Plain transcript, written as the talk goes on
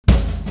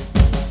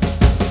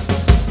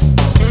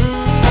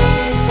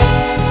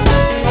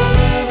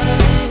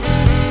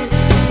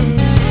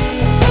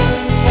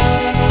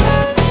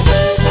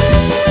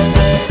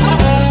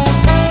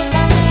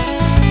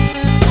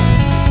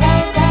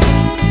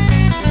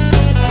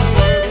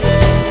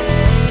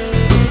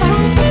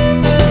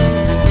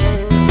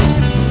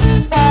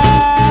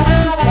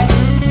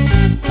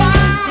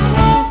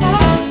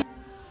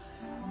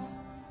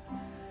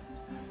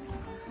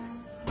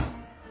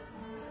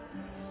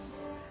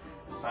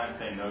signs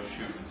say no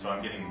shooting, so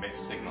I'm getting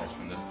mixed signals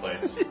from this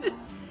place.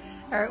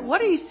 Alright, what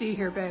do you see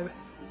here, babe?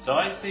 So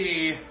I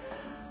see,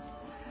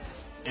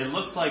 it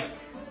looks like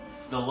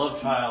the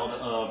love child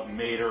of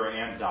Mater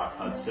and Doc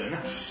Hudson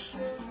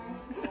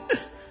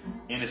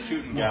in a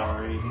shooting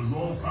gallery.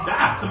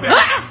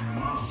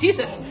 Ah!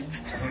 Jesus!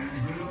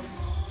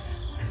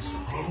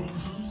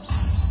 Explosions,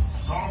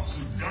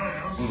 toxic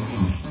gas,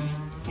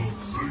 but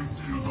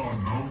safety is our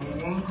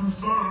 #1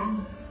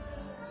 concern.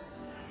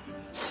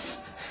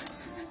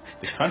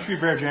 The Country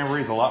Bear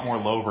Jamboree is a lot more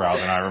lowbrow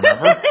than I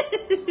remember.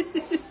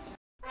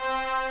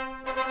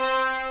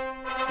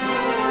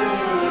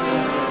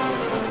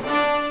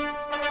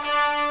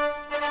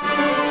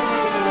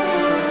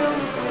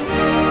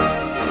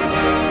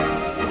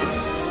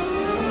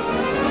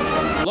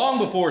 Long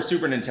before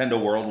Super Nintendo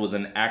World was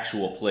an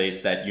actual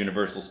place that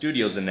Universal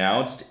Studios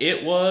announced,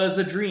 it was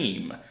a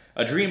dream.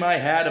 A dream I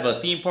had of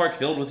a theme park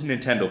filled with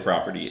Nintendo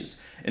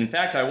properties. In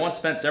fact, I once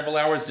spent several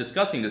hours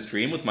discussing this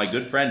dream with my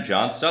good friend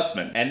John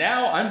Stutzman. And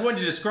now I'm going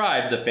to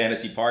describe the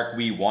fantasy park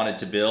we wanted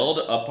to build,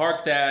 a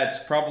park that's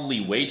probably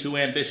way too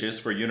ambitious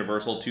for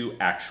Universal to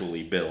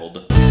actually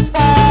build.